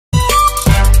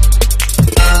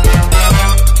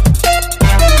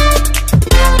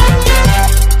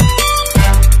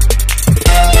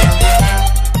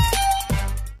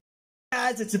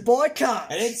it's a boy Conch.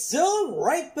 And it's still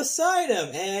right beside him.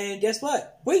 And guess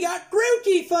what? We got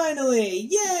Grookey finally!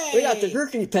 Yay! We got the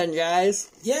Grookey pin,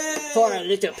 guys. Yay! For a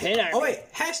little pin army. Oh wait,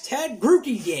 hashtag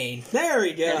Grookey gain. There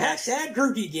we go. Hashtag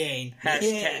Grookey gain.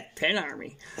 Hashtag pin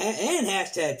army. And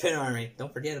hashtag pin army.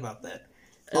 Don't forget about that.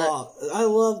 I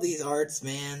love these arts,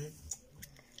 man.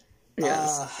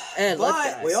 Yes. And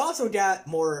but we also got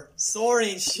more sword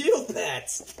and shield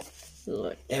pets.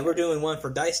 Look. And we're doing one for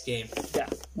dice game. Yeah,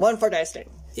 one for dice game.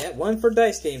 Yeah, one for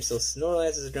dice game. So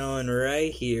Snorlax is going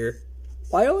right here.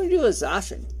 Why don't we do a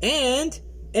Zacian?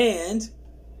 And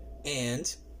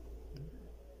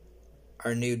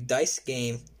our new dice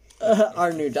game.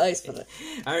 Our new dice for the...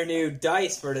 Our new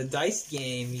dice for the dice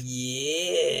game.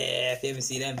 Yeah. If you haven't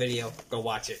seen that video, go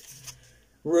watch it.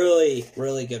 Really,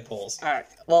 really good pulls. Alright,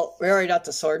 well, we already got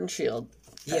the sword and shield.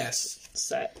 Yes.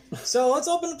 Set. So let's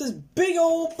open up this big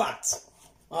old box.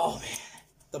 Oh, man.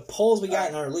 The pulls we got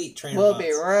in our elite trainer We'll box.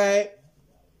 be right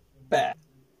back.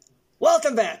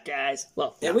 Welcome back, guys.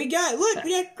 Well, and we got, look,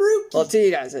 we got Grookey. Well, to you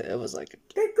guys, it was like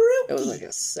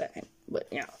a second, but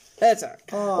you know, that's alright.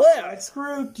 Oh, well, it's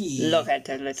Grookey. Look at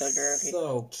that little Grookey.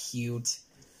 So cute.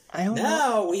 I don't know.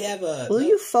 Now we have a... Will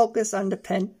you focus on the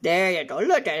pen? There you go.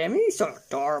 Look at him. He's so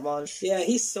adorable. Yeah,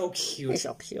 he's so cute. He's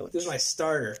so cute. This is my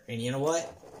starter. And you know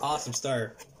what? Awesome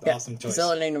starter. Yeah, awesome choice.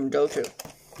 So I named him Goku.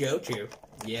 Goku.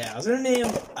 Yeah, I was gonna name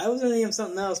him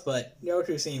something else, but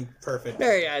Goku seemed perfect.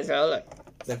 There you guys go. Look.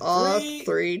 The All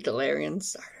three Galarian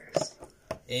starters.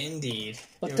 Indeed.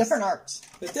 With different arts.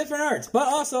 With different arts. But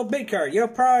also big card. You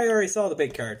probably already saw the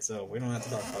big card, so we don't have to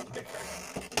talk about the big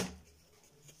card.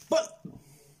 But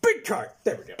big card.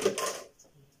 There we go.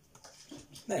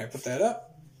 There, put that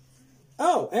up.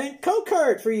 Oh, and code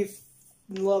card for you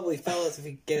lovely fellas if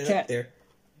you get it up there.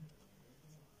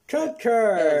 Code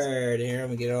card. Here, I'm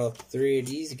gonna get all three of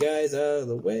these guys out of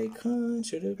the way. Who's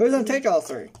gonna take all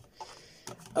three?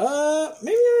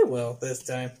 Maybe I will this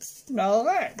time. No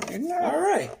way.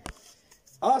 Alright.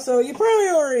 Also, you probably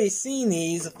already seen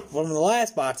these from the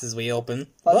last boxes we opened.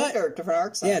 Well, but these are different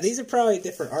art styles. Yeah, these are probably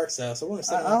different art styles, so we're going to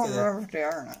send them off to I don't remember if they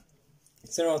are or not.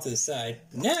 Send them off to the side.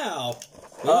 Now,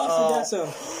 we also got some...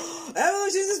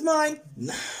 Evolutions is mine!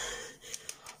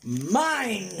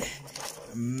 Mine!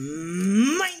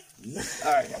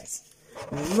 Alright, guys.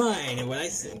 Mine, and what I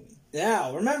say.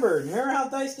 Now, remember how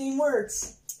Dice Game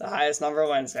works. The highest number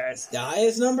wins, guys. The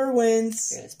highest number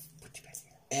wins. Yes.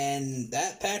 And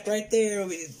that pack right there will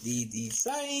be the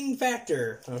deciding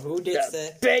factor of who gets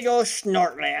the big old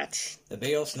Snorlax. The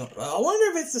big old Snort. I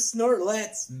wonder if it's the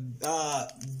Snorlax,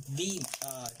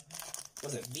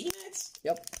 was it VMAX?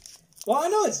 Yep. Well, I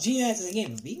know it's GMAX in the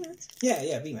game. VMAX? Yeah,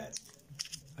 VMAX.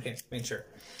 Okay, make sure.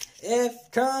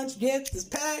 If Conch gets this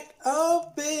pack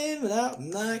open without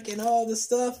knocking all the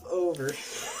stuff over.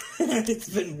 It's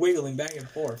been wiggling back and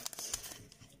forth.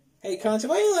 Hey, Conch,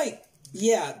 why you like...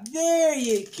 Yeah, there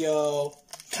you go.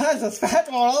 Guys, this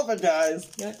pack won't open, guys.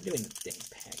 You're not doing the dang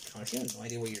pack, Conch. You have no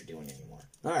idea what you're doing anymore.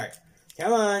 Alright,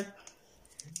 come on.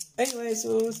 Anyway,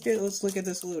 so let's look at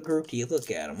this little Grookey. Look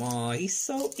at him. Aw, he's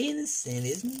so innocent,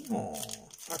 isn't he?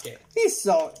 Aw. Okay. He's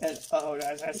so... Uh-oh,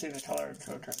 guys, I see the color of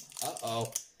Coach.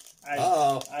 Uh-oh.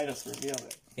 I just revealed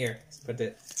it. Here, let's put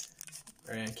it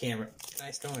right on camera.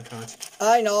 Nice going, Conch.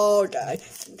 I know,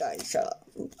 guys. Guys, shut up.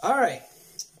 Alright.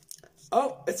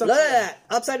 Oh, it's upside down. Look at that.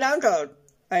 Upside down code.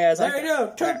 There you go.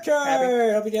 Code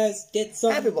card. Hope you guys get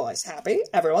some. Happy boys. Happy.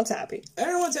 Everyone's happy.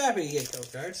 Everyone's happy to get code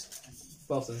cards.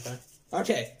 Most of the time.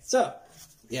 Okay, so.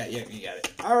 Yeah, you got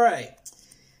it. Alright.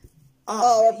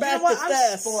 We're back to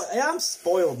this. I'm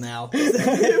spoiled now.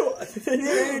 The new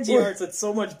energy arts look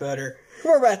so much better.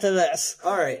 We're back to this.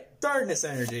 Alright, darkness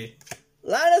energy.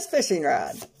 Linus fishing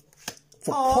rod.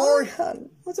 For poor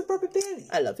hun. What's a perfect baby?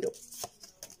 I love you.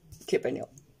 Keeping you.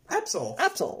 Absol.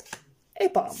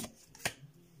 Apom.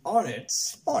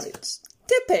 Onyx.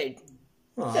 Tipping.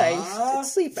 Nice.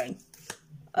 It's sleeping.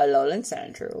 Alolan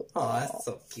Sandshrew. Oh, that's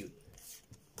so cute.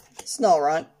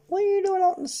 Snorunt. What are you doing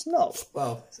out in the snow?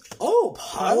 Well,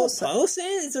 Pylosand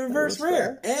is a reverse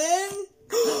rare. And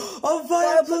a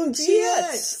Vileplume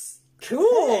GX.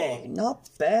 Cool. Hey, not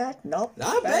bad. Not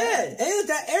bad. And it's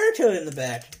got Erica in the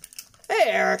back. Hey,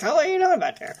 Erica, what are you doing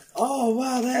back there? Oh,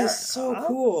 wow, that is so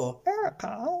cool.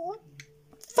 Erica.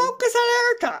 Focus on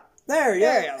Erica. There you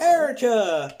go.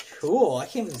 Erica. Cool. I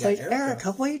can't believe you got Erica.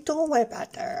 Erica, what are you doing way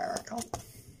back there, Erica?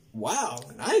 Wow,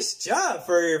 nice job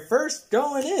for your first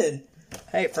going in.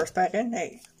 Hey, first back in.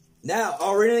 Hey. Now,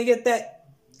 are we going to get that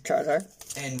Charizard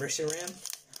and Reshiram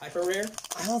hyper rare?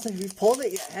 I don't think we've pulled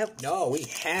it yet. No, we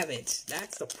haven't.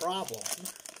 That's the problem.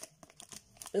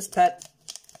 This pet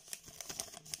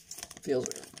feels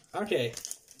weird. Okay.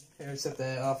 Here, set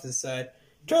that off to the side.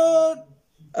 Code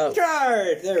Oh.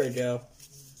 card. There we go.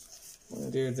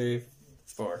 1, 2, 3,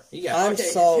 4. You got it. I'm Okay.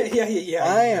 so... Yeah.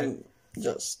 I am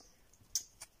just...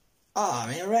 Aw,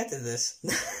 man, we're after this.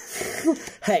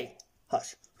 Hey,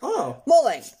 hush. Oh.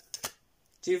 Mulling.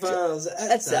 Juvos.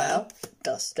 That's out.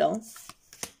 Duststone.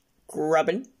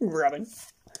 Grubbin.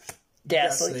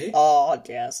 Ghastly. Oh,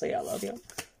 Ghastly, I love you.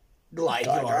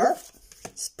 Gligar.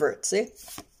 Spritzy.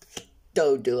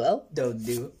 Doduo.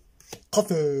 Dodu.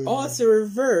 Coffee. Oh, it's a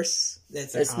reverse.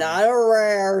 It's not a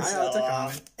rare. I know it's a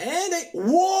common. And a...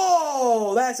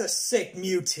 Whoa! That's a sick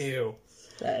Mewtwo.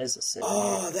 That is a sick.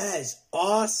 Oh, that is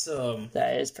awesome.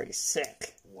 That is pretty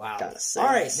sick. Wow. Gotta say.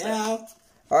 Alright, now...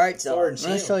 Alright, so Sword I'm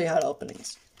going to show you how to open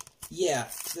these. Yeah,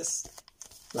 this...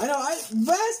 I know,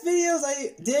 last videos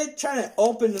I did try to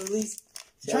open at least...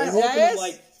 Try to open it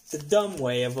like the dumb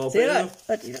way of opening them.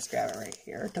 But you just grab it right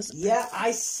here. It doesn't Yeah,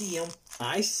 I see them.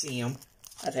 I think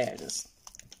I just...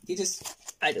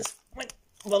 I just went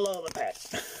below the patch.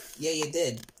 Yeah, you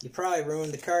did. You probably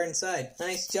ruined the card inside.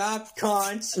 Nice job,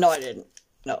 Conch. No, I didn't.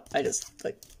 No, I just,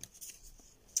 like...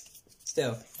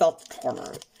 Still. Felt the corner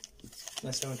of it.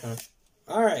 Nice job, Conch.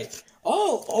 Alright.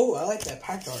 Oh, I like that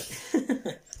pack art.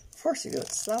 Of course you do.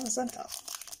 It's not a Centaur.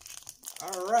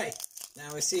 Alright.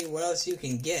 Now we see what else you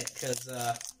can get, because,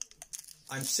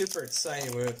 I'm super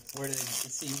excited where to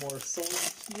see more Sword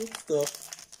and Shield stuff.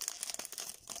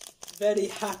 Very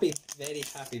happy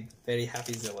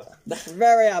Zilla.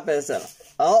 Very opposite.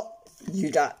 Oh, you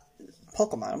got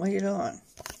Pokemon. What are you doing?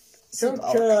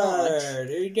 Card.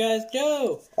 Here you guys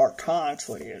go. Or Conch,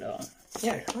 what are you doing?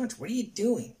 Yeah, Conch, what are you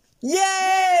doing? Yay!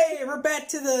 Hey, we're back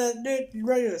to the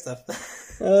regular stuff.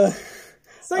 I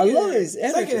love these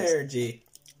energies. Second energy.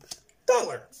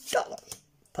 Dollar.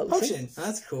 Potion. Oh,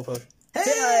 that's a cool potion.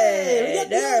 Hey, we got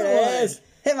there the other it is.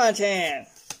 Hitmonchan.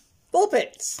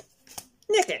 Bullpits.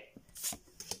 Nickit.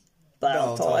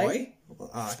 Battle Toy.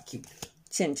 Cute.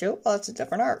 Chinchu. Oh, it's a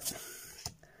different art.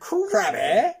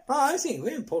 Krabby. Oh, I see.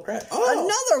 We didn't pull Krabby. Oh,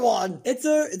 another one. It's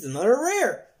another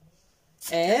rare.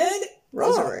 And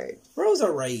Roserade.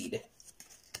 Roserade.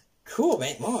 Cool,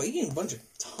 man. Wow, you're getting a bunch of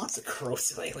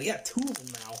Toxicroaks lately. We got 2 of them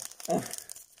now.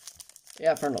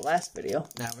 Yeah, from the last video.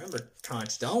 Now remember,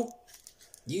 Conch, don't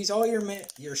use all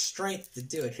your strength to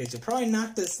do it, because you'll probably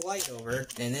knock this light over,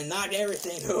 and then knock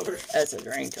everything over. That's a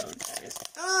drain code, guys.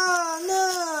 Oh,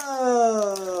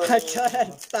 no! I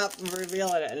tried to stop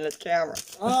revealing it in this camera.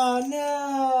 Oh,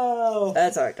 no!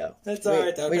 That's alright, though. That's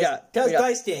alright, though. Because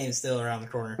Dice Game's still around the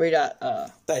corner. We got,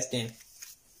 Dice Game.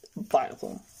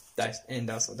 Bioplume. And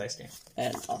also Dice Game.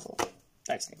 And also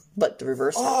Dice Game. But the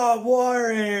reverse. Oh,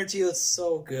 Water Energy looks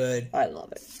so good. I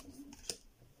love it.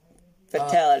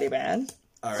 Fatality Band.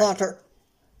 Right. Haunter.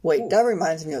 Wait, that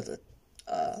reminds me of the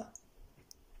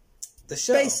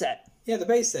show. Base set. Yeah, the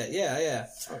base set. Yeah.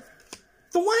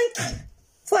 The Wanky.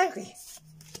 Flappy.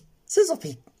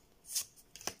 Sizzlepeak.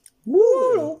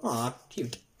 Woo! Aw,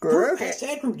 cute. Grookey.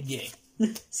 Hashtag Grookey game.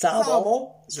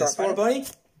 Salvo. Sport Bunny.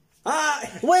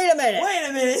 Wait a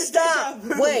minute. Stop.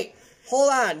 Wait.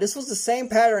 Hold on. This was the same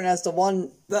pattern as the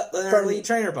one the early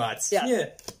trainer bots. Yeah.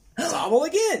 Sobble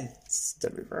again. It's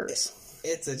the reverse.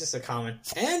 It's just a common.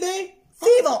 And a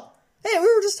Thievul. Hey, we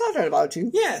were just talking about you.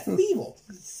 Yeah, Thievul.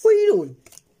 What are you doing?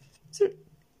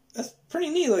 That's pretty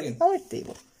neat looking. I like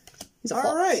Thievul.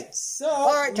 Alright, so...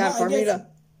 Alright, time for me to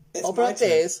open up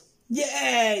these.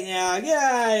 Yay! Now, get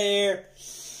out of here.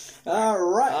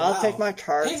 Alright, I'll take my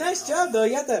cards. Hey, nice job, though.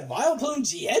 You got that Vileplume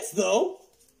GX, though.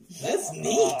 That's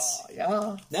neat.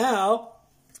 Yeah. Now,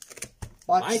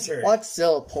 my turn. Watch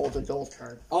Zilla pull the gold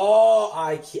card.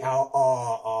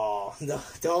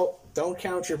 No, don't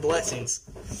count your blessings.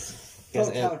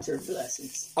 Don't count your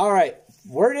blessings. Alright,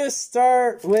 we're going to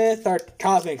start with our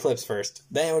Cosmic Eclipse first.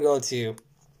 Then we'll go to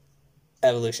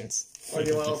Evolutions. Or do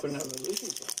you want to open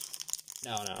Evolutions?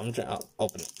 No, I'll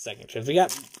open it second. Because we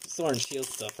got Sword and Shield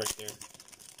stuff right there.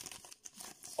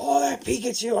 Oh, that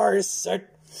Pikachu artist.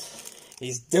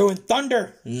 He's doing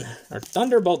Thunder. Or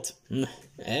Thunderbolt.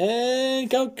 And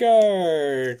go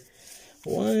card.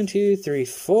 1, 2, 3,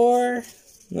 4.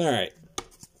 Alright.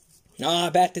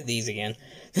 Back to these again.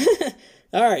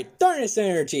 Alright, Darkness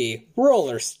Energy.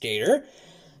 Roller Skater.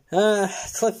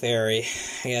 Clefairy.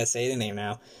 I gotta say the name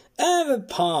now. Abby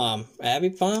Palm?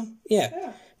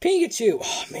 Yeah. Pikachu.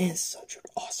 Oh, man, such an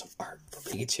awesome art for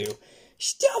Pikachu.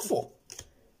 Stuffle.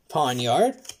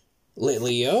 Pawniard.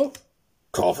 Litleo.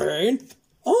 Colford.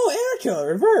 Oh, Erica,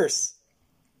 reverse.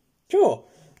 Cool.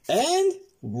 And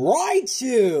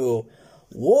Raichu.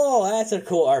 Whoa, that's a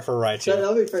cool art for Raichu.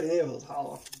 That'll be pretty neat if it was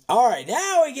hollow. Alright,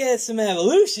 now we get some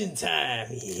evolution time.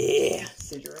 Yeah.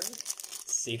 Secret rare.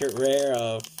 Secret rare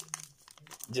of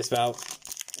just about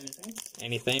Anything?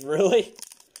 Anything, really?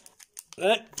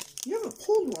 You haven't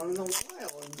pulled one in a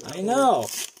while. I know.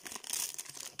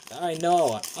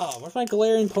 Oh, where's my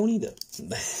Galarian Ponyta?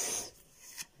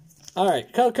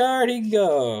 Alright, code card, here you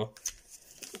go.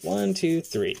 1, 2,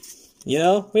 3. You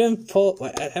know, we haven't pulled...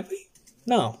 What, have we?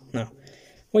 No.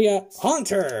 We got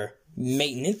Haunter.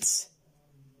 Maintenance.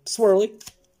 Swirly.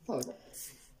 Oh,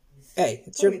 hey,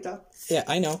 it's Ponyta. your... Yeah,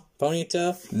 I know.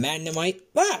 Ponyta. Magnemite.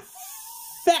 Ah!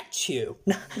 Fat Chew.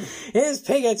 It's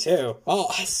Pikachu. Oh,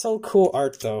 that's so cool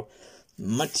art, though.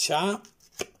 Machop.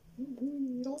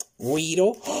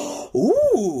 Weedle.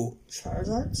 Ooh!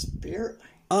 Charizard Spirit.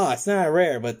 Oh, it's not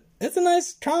rare, but it's a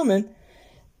nice common.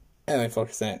 Anyway,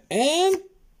 focus that. And...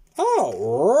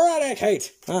 Oh,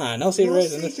 Raticate. Ah, no secret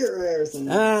rares in this. Secret rares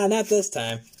in Ah, not this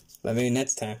time. But maybe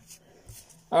next time.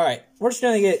 Alright, we're just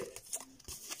gonna get...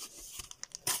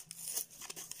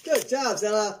 Good job,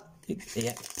 Zilla.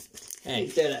 Yeah. Hey.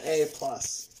 You did an A+.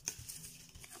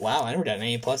 Wow, I never got an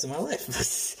A+ in my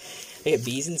life. I get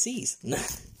B's and C's.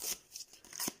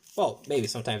 Well, maybe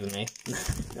sometimes an A.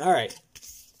 Alright.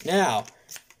 Now,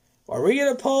 are we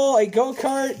gonna pull a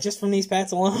go-kart just from these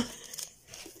packs alone?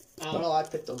 I don't know, I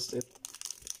picked those two.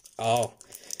 Oh.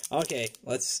 Okay,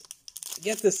 let's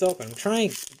get this open. I'm trying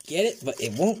to get it, but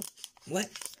it won't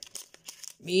let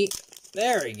me.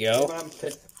 There we go.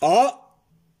 Oh.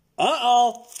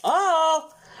 Uh-oh.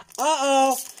 Uh-oh.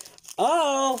 Uh-oh.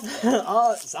 Uh-oh.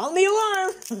 Oh, sound the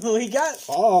alarm. We got...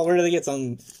 Oh, where did they get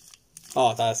some... Oh,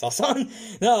 I thought I saw something.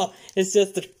 No, it's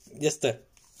just the...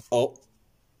 Oh.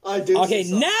 I do. Okay,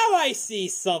 now I see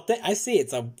something. I see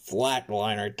it's a black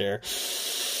line right there.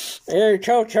 There,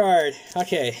 code card.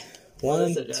 Okay.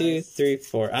 1, 2, 3,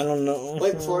 4. I don't know.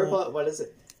 Wait, before, what is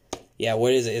it? Yeah,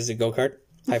 what is it? Is it go-kart?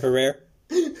 Hyper rare?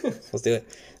 Let's do it.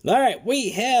 Alright, we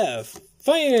have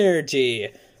Fire Energy,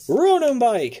 Rotom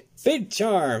Bike, Big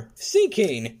Charm,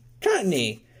 Sinking,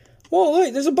 Cottony. Whoa,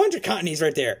 look, there's a bunch of Cottonies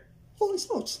right there. Holy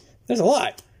smokes. There's a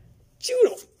lot.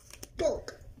 Judo.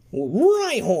 Dork.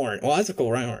 Rhyhorn. Well, that's a cool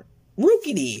Rhyhorn.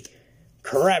 Grookey.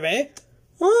 Krabby.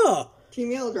 Oh.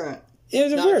 Team Yellow Grant. It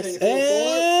was a verse.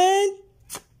 And...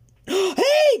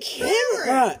 Hey,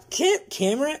 Cramorant.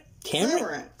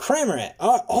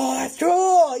 Oh, that's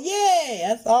cool. Yay,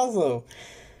 that's awesome.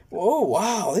 Oh,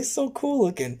 wow, that's so cool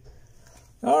looking.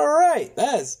 All right,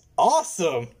 that is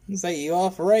awesome. Let's take you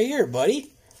off right here,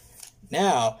 buddy.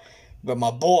 Now, but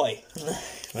my boy.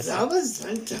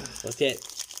 Zamazenta. Let's get...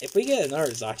 If we get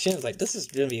another Zacian, it's like, this is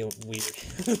going to be weird.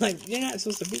 Like, you're not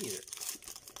supposed to be here.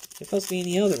 You're supposed to be in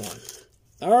the other one.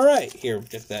 Alright, here,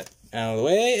 get that out of the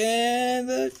way, and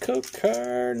the code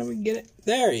card, let me get it.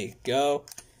 There you go.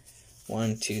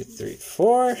 1, 2, 3,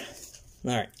 4.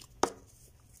 Alright.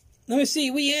 Let me see,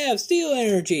 we have Steel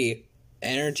Energy,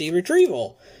 Energy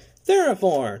Retrieval,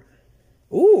 Theraform.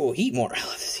 Ooh, Heatmore. I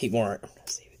love this Heatmore. I'm gonna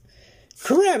save it.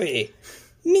 Krabby,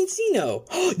 Mincino.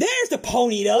 Oh, there's the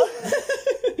Ponyta.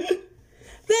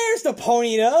 There's the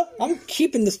Ponyta. I'm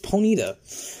keeping this Ponyta.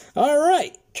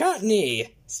 Alright,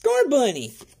 Cottony.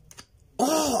 Scorbunny.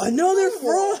 Oh, another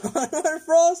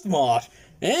Frostmoth.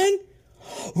 And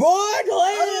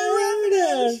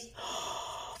Galarian.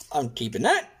 I'm keeping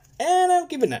that. And I'm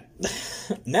keeping that.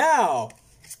 Now,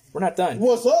 we're not done.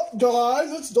 What's up,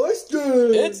 guys? It's Dice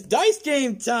Game. It's Dice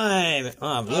Game time.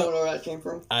 I don't know where that came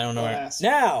from. I don't know where.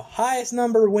 Now, highest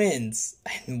number wins.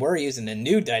 And we're using a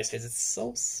new dice because it's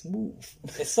so smooth.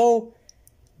 It's so...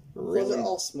 Really? They're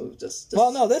all smooth.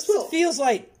 Well, no, this one feels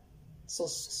like...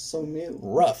 So new.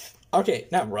 Rough. Okay,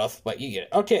 not rough, but you get it.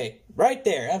 Okay, right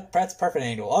there. That's perfect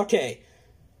angle. Okay.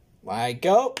 I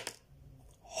go.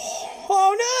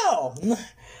 Oh, no!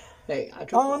 Hey,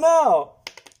 oh, no!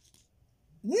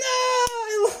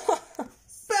 No!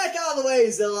 Back out of the way,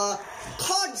 Zilla!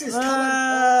 Punch is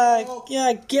coming!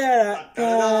 Yeah, get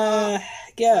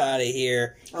out of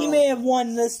here. You may have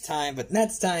won this time, but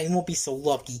next time you won't be so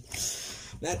lucky.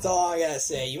 That's all I gotta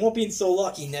say. You won't be so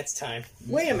lucky next time.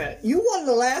 Wait a minute. You won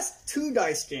the last 2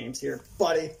 dice games here,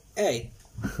 buddy. Hey.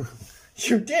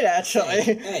 You did, actually.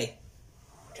 Hey.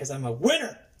 Because I'm a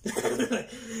winner.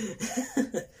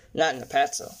 Not in the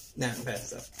past, though. Not in the past,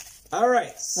 though.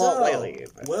 Alright, so...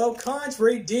 Will Conch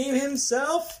redeem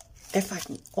himself? If I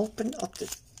can open up the...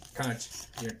 Conch,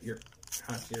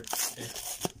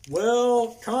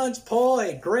 Will Conch pull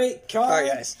a great card?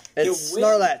 Alright, guys. It's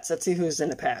Snorlax. Let's see who's in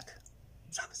the pack.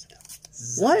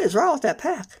 What is wrong with that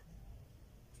pack?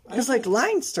 There's like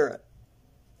lines to it.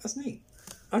 That's neat.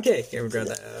 Okay, here we grab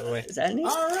that out of the way. Is that neat?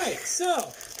 Alright,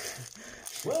 so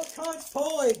Will Conch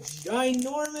pull a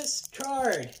ginormous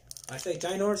card. I say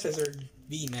ginormous because they're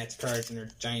V-match cards and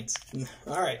they're giants.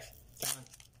 Alright, John.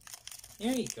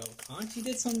 There you go, Conch. You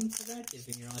did something productive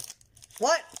in your life.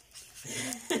 What?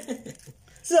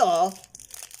 Zilla,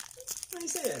 Why do you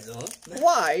say that, Zilla?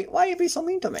 why? Why you be so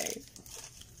mean to me?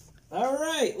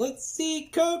 Alright, let's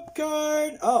see. Code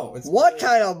card. Oh, it's. What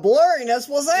kind of blurriness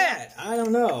was that? I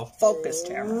don't know. Focus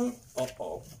camera.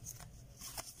 Uh-oh.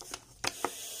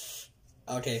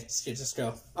 Okay, just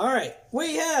go. Alright,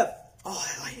 we have. Oh,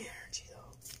 I like energy,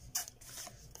 though.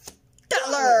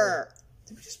 Dollar!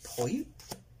 Did we just pull you?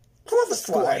 Come on, the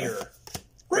Squire.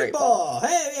 Great ball.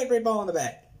 Hey, we got a great ball on the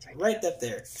back. Right up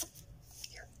there.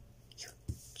 Here.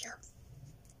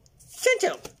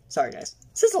 Chincho. Sorry, guys.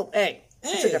 Sizzle. Hey.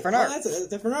 It's a different art. That's a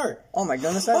different art. Oh my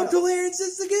goodness. Uncle Aaron's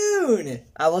Sagoon.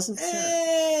 I wasn't sure.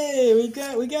 Hey, we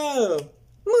go.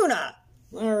 Moona.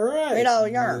 All right. Right out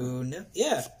of yarn. Moona.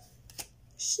 Yeah.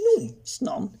 Snoom.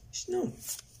 Snoom.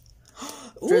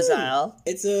 Ooh, Drizzle.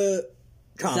 It's a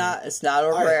common. It's not a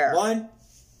All rare. Right, 1,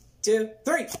 2,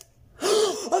 3.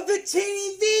 A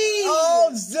Victini V!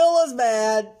 Oh, Zilla's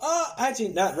mad. Oh, actually,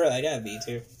 not really. I got a V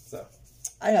too, so.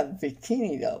 I have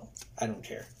Victini, though. I don't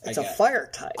care. It's a fire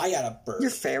type. I got a bird.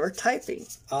 Your favorite typing.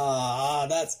 Ah,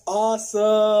 that's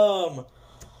awesome.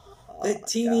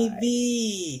 Victini guys.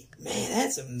 V. Man,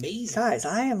 that's amazing. Guys,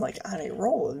 I am like on a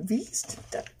roll of V's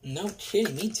today. No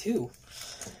kidding, me too.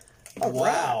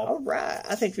 Wow. All right.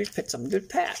 I think we picked some good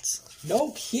pats.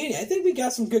 No kidding. I think we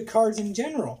got some good cards in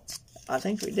general. I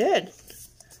think we did.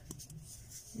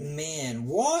 Man,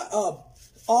 what a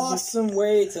awesome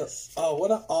way to... Oh,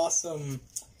 what an awesome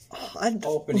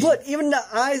opening. Look, even the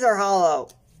eyes are hollow.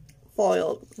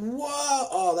 Foiled. Whoa.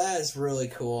 Oh, that is really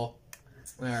cool.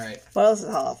 All right. What else is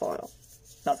hollow foil?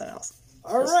 Nothing else.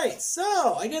 All right.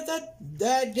 So, I guess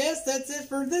that's it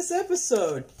for this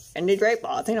episode. And the great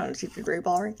ball. I think I'm going to keep the great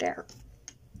ball right there.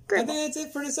 I think that's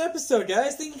it for this episode,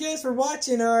 guys. Thank you guys for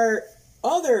watching our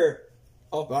other...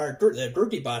 Oh, the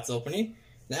Grookey Box opening.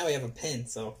 Now we have a pin,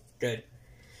 so good.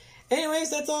 Anyways,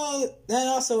 that's all. And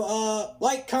also,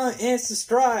 like, comment, and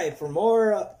subscribe for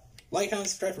more. Like, comment,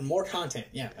 subscribe for more content.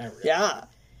 Yeah, there we go. Yeah.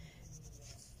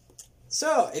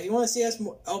 So, if you want to see us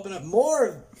open up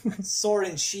more Sword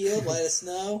and Shield, let us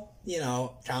know. You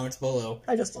know, comments below.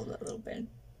 I just love that little bit.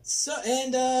 So,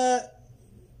 and the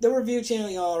review channel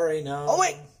you already know. Oh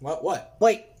wait. What?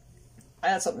 Wait. I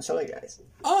had something to show you guys.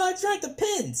 Oh, that's right, the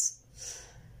pins.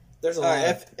 There's a lot.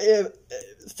 Right, if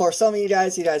for some of you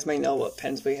guys may know what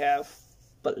pins we have,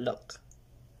 but look.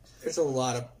 There's a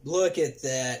lot of... Look at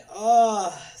that.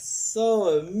 Oh,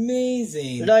 so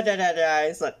amazing.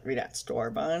 Guys, we got Store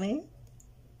Bunny,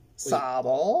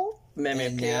 Sobble,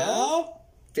 And now...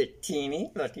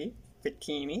 Victini, Lucky,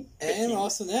 Victini. And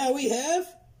also now we have...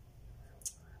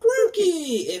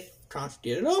 Grookey! If Conch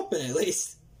get it open, at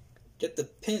least. Get the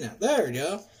pin out. There we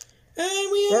go.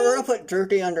 And we have... We're going to put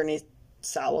Grookey underneath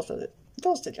Sobble so that it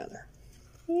goes together.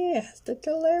 Yes, the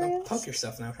hilarious. Don't poke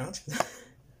yourself now, Conch.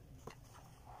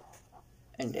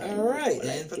 Alright,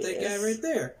 and put that guy right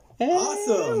there. And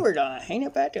awesome. We're going to hang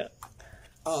it back up.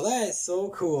 Oh, that is so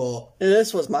cool.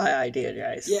 This was my idea,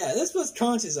 guys. Yeah, this was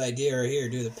Conch's idea right here,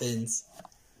 do the pins.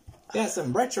 Got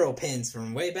some retro pins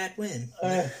from way back when.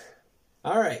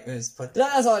 Alright, let's put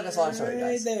that. That's all I just want to show you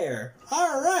guys. Right there.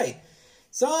 Alright.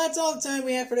 So that's all the time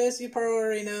we have for this. You probably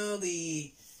already know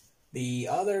the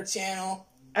other channel.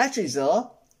 Actually,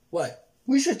 Zilla. What?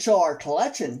 We should show our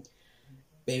collection.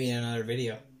 Maybe in another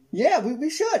video. Yeah, we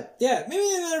should. Yeah, maybe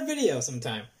in another video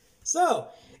sometime. So,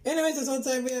 anyways, that's all the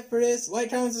time we have for this. Like,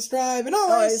 comment, subscribe, and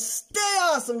always Stay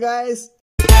awesome, guys.